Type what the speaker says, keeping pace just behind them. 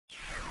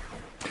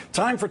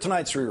Time for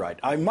tonight's rewrite.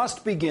 I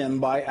must begin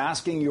by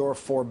asking your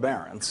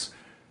forbearance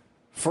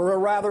for a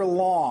rather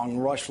long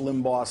Rush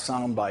Limbaugh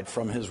soundbite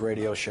from his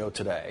radio show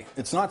today.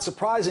 It's not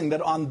surprising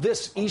that on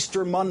this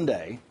Easter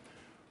Monday,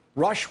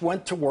 Rush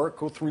went to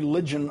work with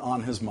religion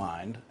on his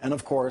mind and,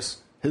 of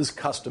course, his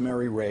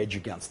customary rage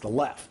against the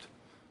left.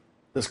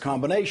 This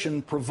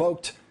combination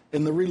provoked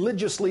in the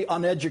religiously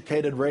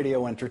uneducated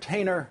radio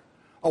entertainer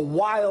a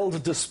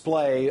wild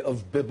display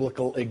of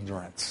biblical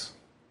ignorance.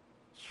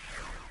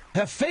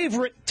 A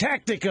favorite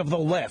tactic of the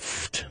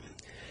left.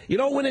 You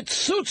know, when it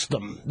suits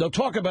them, they'll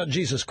talk about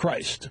Jesus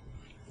Christ.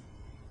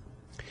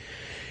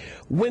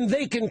 When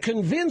they can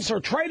convince or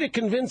try to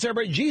convince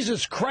everybody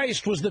Jesus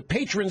Christ was the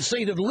patron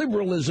saint of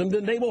liberalism,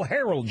 then they will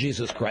herald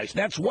Jesus Christ.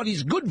 That's what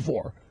he's good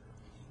for,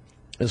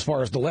 as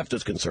far as the left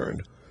is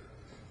concerned.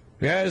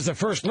 Yeah, he's the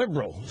first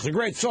liberal. He's the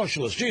great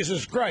socialist,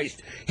 Jesus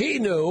Christ. He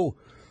knew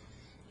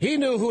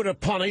who to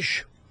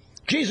punish.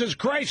 Jesus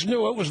Christ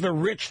knew it was the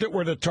rich that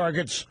were the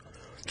targets.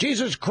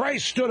 Jesus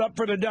Christ stood up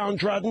for the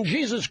downtrodden.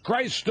 Jesus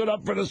Christ stood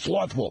up for the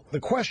slothful.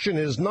 The question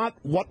is not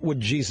what would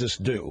Jesus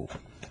do.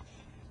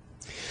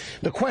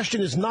 The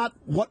question is not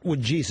what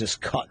would Jesus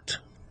cut.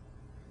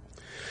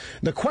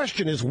 The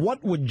question is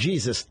what would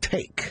Jesus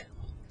take?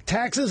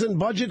 Taxes and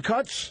budget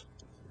cuts?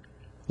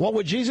 What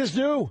would Jesus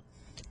do?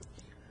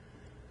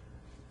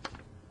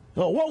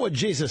 Well, what would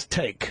Jesus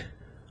take?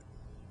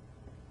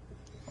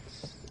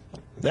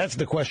 That's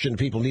the question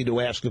people need to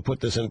ask to put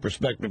this in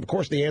perspective. Of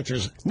course, the answer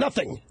is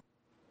nothing.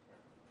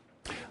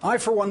 I,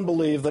 for one,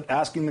 believe that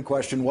asking the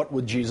question, what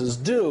would Jesus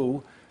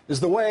do, is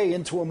the way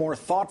into a more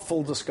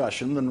thoughtful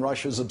discussion than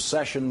Rush's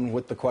obsession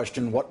with the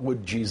question, what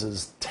would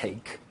Jesus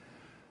take?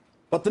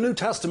 But the New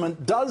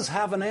Testament does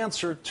have an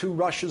answer to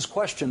Rush's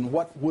question,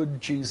 what would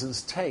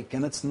Jesus take?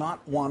 And it's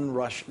not one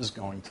Rush is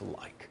going to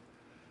like.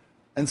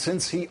 And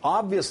since he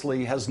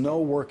obviously has no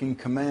working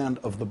command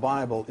of the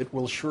Bible, it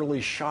will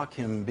surely shock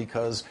him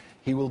because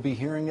he will be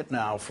hearing it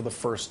now for the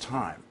first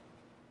time.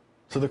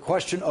 To the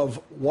question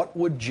of what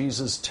would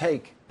Jesus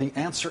take, the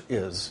answer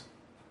is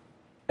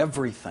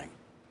everything.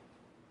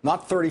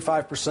 Not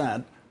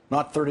 35%,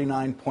 not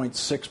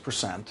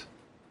 39.6%,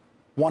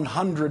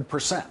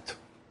 100%.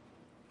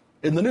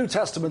 In the New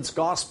Testament's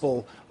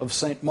Gospel of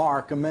St.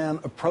 Mark, a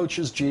man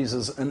approaches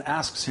Jesus and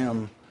asks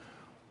him,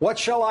 "What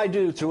shall I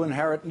do to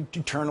inherit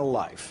eternal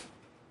life?"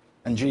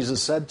 And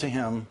Jesus said to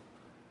him,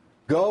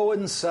 "Go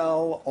and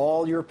sell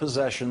all your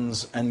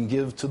possessions and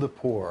give to the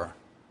poor,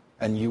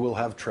 and you will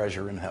have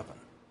treasure in heaven."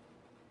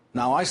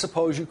 Now, I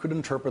suppose you could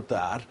interpret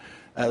that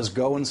as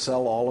go and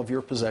sell all of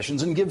your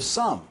possessions and give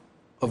some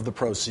of the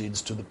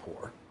proceeds to the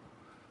poor.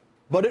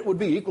 But it would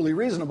be equally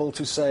reasonable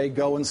to say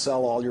go and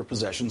sell all your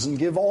possessions and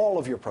give all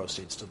of your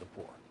proceeds to the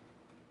poor.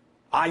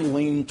 I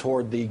lean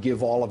toward the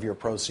give all of your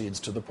proceeds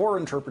to the poor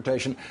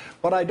interpretation,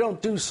 but I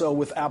don't do so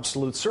with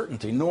absolute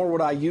certainty, nor would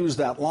I use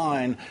that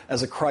line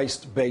as a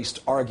Christ-based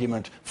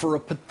argument for a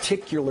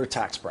particular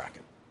tax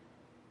bracket.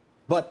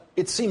 But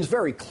it seems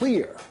very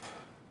clear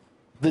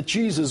that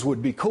Jesus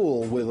would be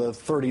cool with a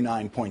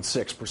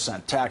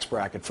 39.6% tax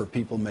bracket for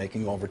people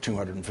making over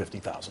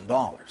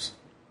 $250,000.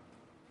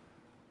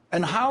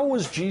 And how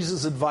was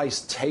Jesus'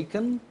 advice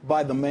taken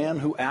by the man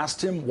who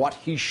asked him what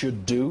he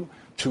should do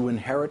to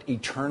inherit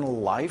eternal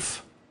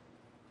life?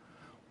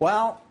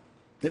 Well,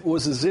 it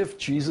was as if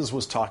Jesus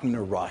was talking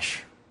to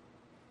Rush.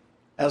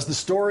 As the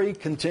story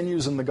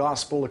continues in the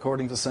Gospel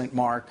according to St.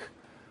 Mark,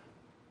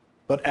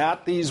 but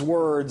at these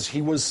words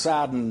he was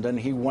saddened and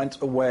he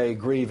went away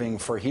grieving,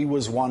 for he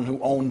was one who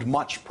owned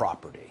much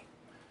property.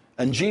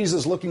 And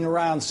Jesus, looking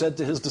around, said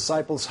to his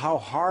disciples, "How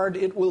hard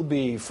it will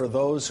be for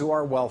those who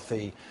are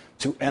wealthy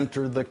to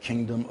enter the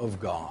kingdom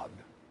of God.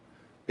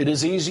 It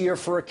is easier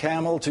for a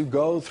camel to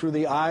go through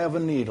the eye of a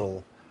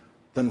needle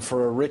than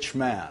for a rich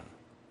man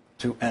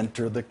to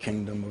enter the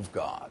kingdom of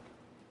God."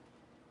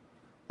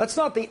 That's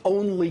not the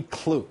only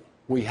clue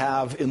we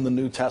have in the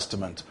New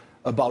Testament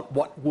about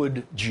what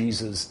would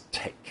Jesus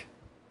take.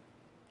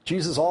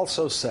 Jesus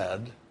also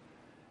said,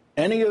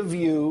 "Any of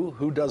you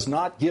who does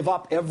not give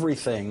up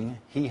everything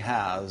he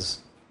has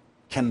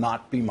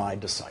cannot be my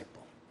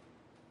disciple."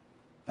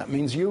 That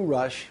means you,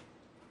 Rush,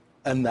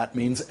 and that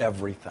means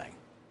everything.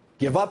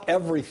 Give up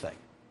everything.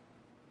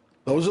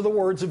 Those are the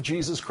words of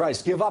Jesus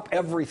Christ. Give up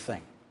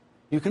everything.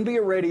 You can be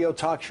a radio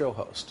talk show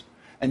host,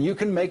 and you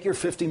can make your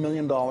 $50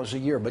 million a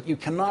year, but you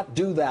cannot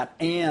do that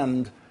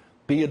and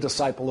be a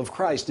disciple of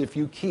Christ if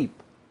you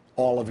keep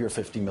all of your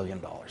 $50 million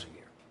a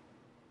year.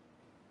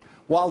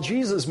 While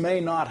Jesus may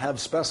not have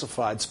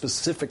specified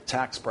specific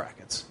tax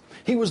brackets,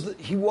 he was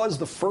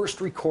the first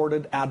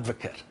recorded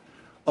advocate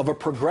of a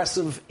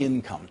progressive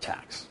income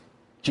tax.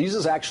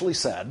 Jesus actually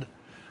said,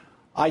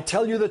 "I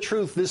tell you the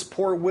truth, this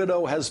poor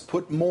widow has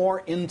put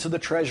more into the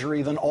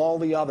treasury than all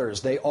the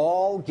others. They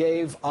all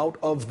gave out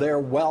of their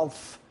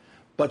wealth,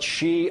 but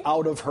she,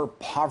 out of her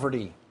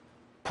poverty,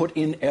 put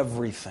in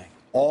everything,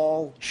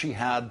 all she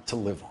had to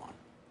live on."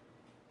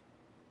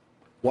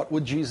 What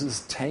would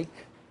Jesus take?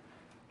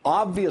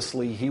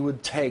 Obviously, he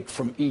would take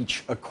from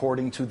each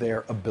according to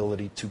their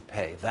ability to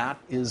pay. That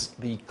is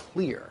the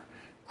clear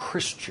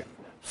Christian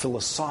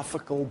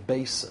philosophical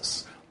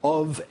basis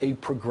of a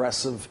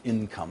progressive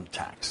income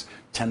tax.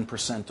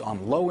 10%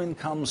 on low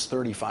incomes,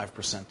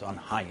 35% on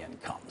high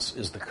incomes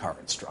is the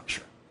current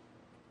structure.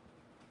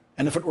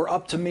 And if it were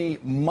up to me,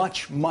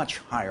 much, much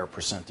higher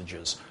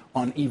percentages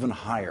on even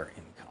higher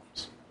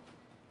incomes.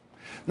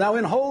 Now,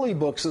 in holy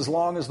books, as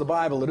long as the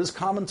Bible, it is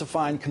common to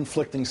find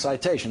conflicting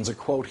citations, a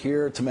quote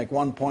here to make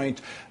one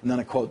point, and then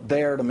a quote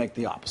there to make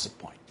the opposite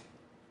point.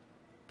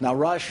 Now,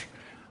 Rush,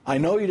 I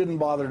know you didn't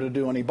bother to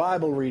do any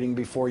Bible reading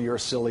before your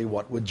silly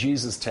 "what would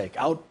Jesus take"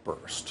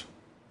 outburst.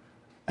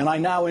 And I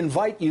now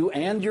invite you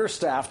and your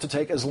staff to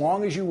take as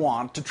long as you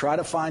want to try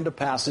to find a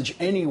passage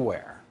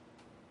anywhere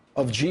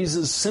of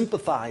Jesus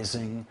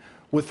sympathizing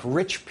with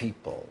rich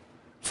people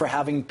for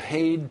having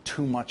paid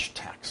too much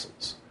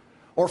taxes,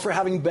 or for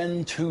having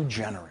been too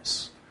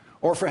generous,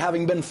 or for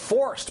having been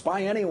forced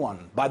by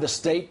anyone, by the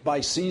state,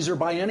 by Caesar,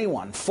 by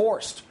anyone,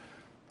 forced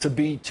to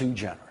be too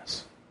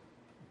generous.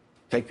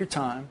 Take your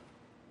time.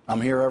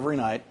 I'm here every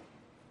night.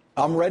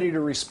 I'm ready to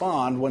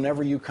respond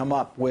whenever you come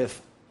up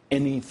with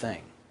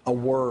anything, a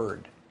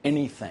word,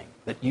 anything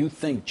that you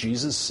think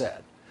Jesus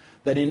said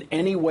that in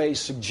any way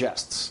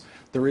suggests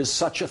there is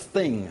such a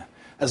thing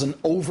as an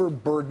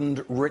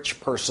overburdened rich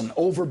person,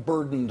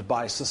 overburdened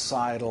by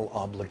societal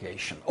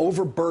obligation,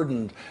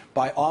 overburdened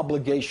by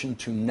obligation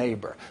to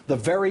neighbor, the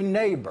very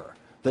neighbor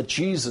that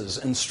Jesus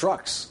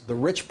instructs the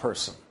rich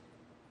person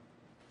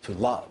to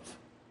love.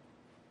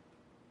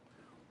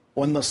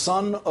 When the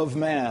Son of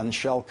Man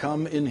shall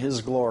come in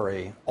his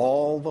glory,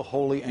 all the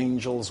holy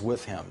angels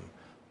with him,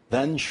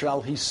 then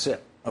shall he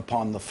sit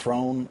upon the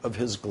throne of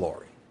his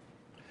glory.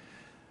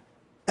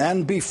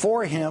 And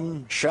before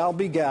him shall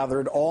be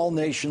gathered all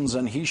nations,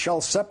 and he shall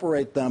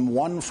separate them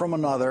one from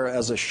another,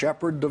 as a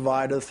shepherd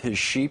divideth his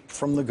sheep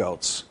from the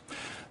goats.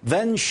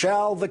 Then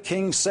shall the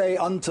King say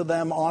unto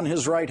them on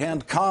his right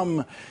hand,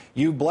 Come,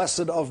 you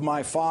blessed of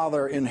my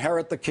Father,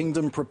 inherit the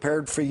kingdom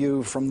prepared for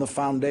you from the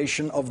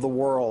foundation of the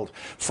world.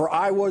 For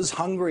I was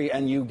hungry,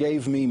 and you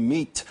gave me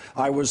meat.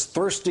 I was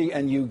thirsty,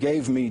 and you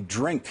gave me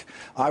drink.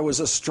 I was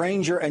a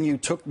stranger, and you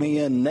took me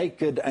in.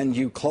 Naked, and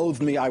you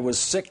clothed me. I was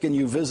sick, and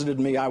you visited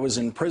me. I was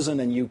in prison,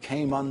 and you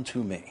came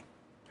unto me.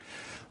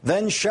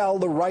 Then shall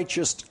the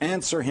righteous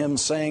answer him,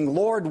 saying,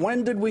 Lord,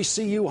 when did we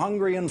see you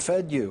hungry and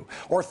fed you,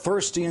 or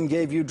thirsty and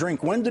gave you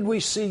drink? When did we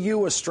see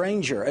you a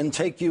stranger and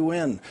take you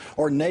in,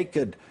 or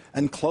naked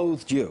and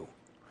clothed you?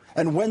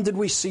 And when did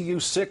we see you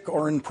sick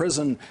or in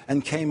prison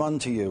and came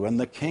unto you? And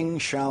the King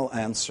shall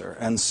answer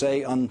and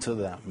say unto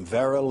them,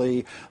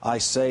 Verily I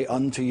say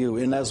unto you,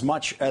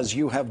 inasmuch as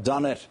you have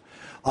done it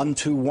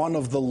unto one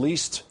of the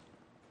least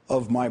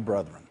of my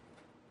brethren,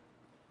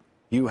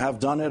 you have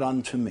done it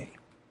unto me.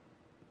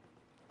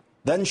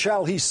 Then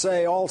shall he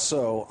say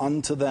also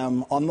unto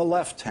them on the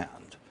left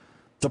hand,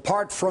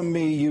 Depart from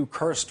me, you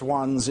cursed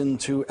ones,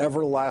 into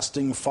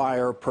everlasting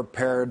fire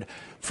prepared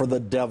for the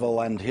devil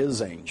and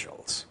his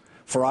angels.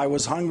 For I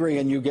was hungry,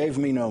 and you gave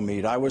me no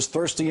meat. I was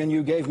thirsty, and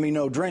you gave me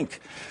no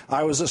drink.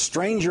 I was a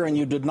stranger, and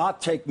you did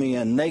not take me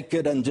in.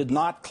 Naked, and did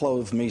not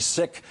clothe me.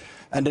 Sick,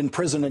 and in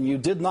prison, and you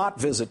did not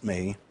visit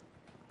me.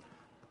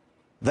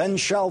 Then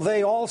shall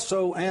they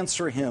also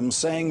answer him,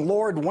 saying,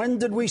 Lord, when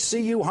did we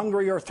see you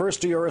hungry or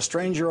thirsty or a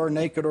stranger or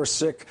naked or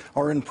sick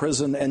or in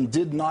prison, and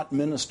did not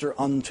minister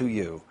unto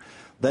you?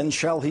 Then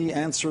shall he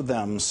answer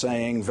them,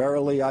 saying,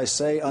 Verily I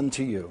say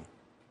unto you,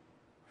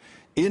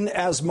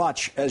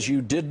 inasmuch as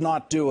you did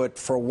not do it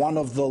for one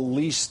of the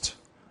least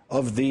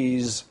of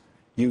these,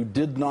 you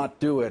did not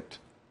do it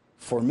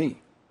for me.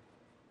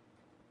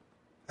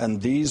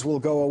 And these will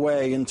go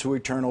away into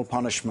eternal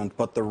punishment,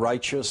 but the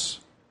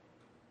righteous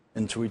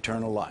into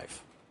eternal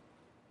life.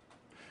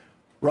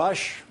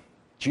 Rush,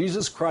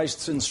 Jesus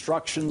Christ's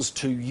instructions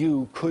to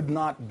you could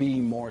not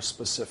be more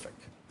specific.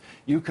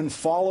 You can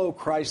follow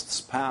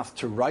Christ's path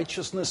to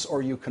righteousness,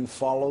 or you can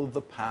follow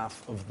the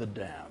path of the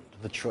damned.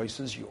 The choice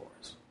is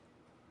yours.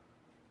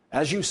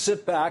 As you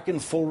sit back in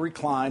full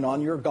recline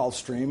on your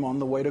Gulfstream on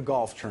the way to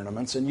golf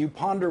tournaments, and you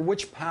ponder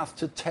which path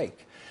to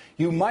take,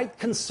 you might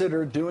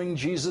consider doing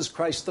Jesus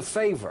Christ the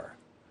favor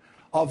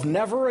of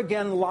never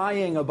again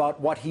lying about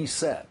what he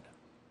said.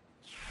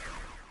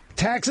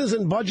 Taxes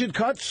and budget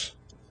cuts?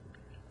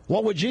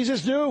 What would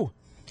Jesus do?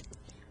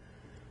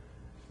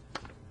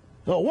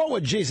 Well, what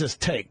would Jesus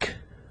take?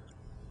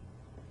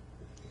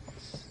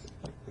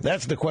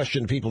 That's the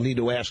question people need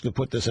to ask to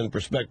put this in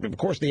perspective. Of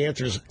course, the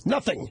answer is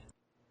nothing.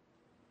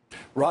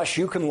 Rush,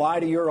 you can lie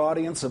to your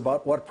audience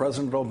about what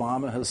President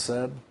Obama has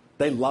said.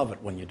 They love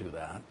it when you do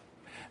that.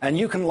 And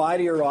you can lie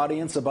to your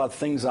audience about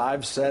things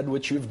I've said,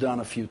 which you've done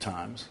a few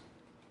times.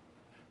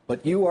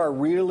 But you are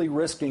really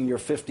risking your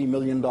 $50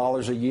 million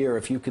a year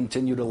if you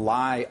continue to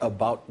lie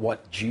about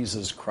what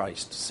Jesus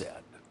Christ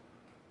said.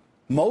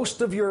 Most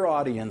of your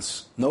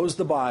audience knows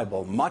the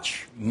Bible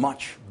much,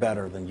 much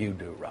better than you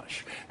do,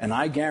 Rush. And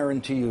I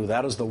guarantee you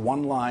that is the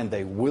one line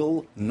they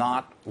will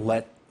not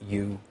let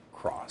you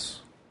cross.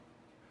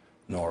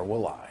 Nor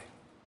will I.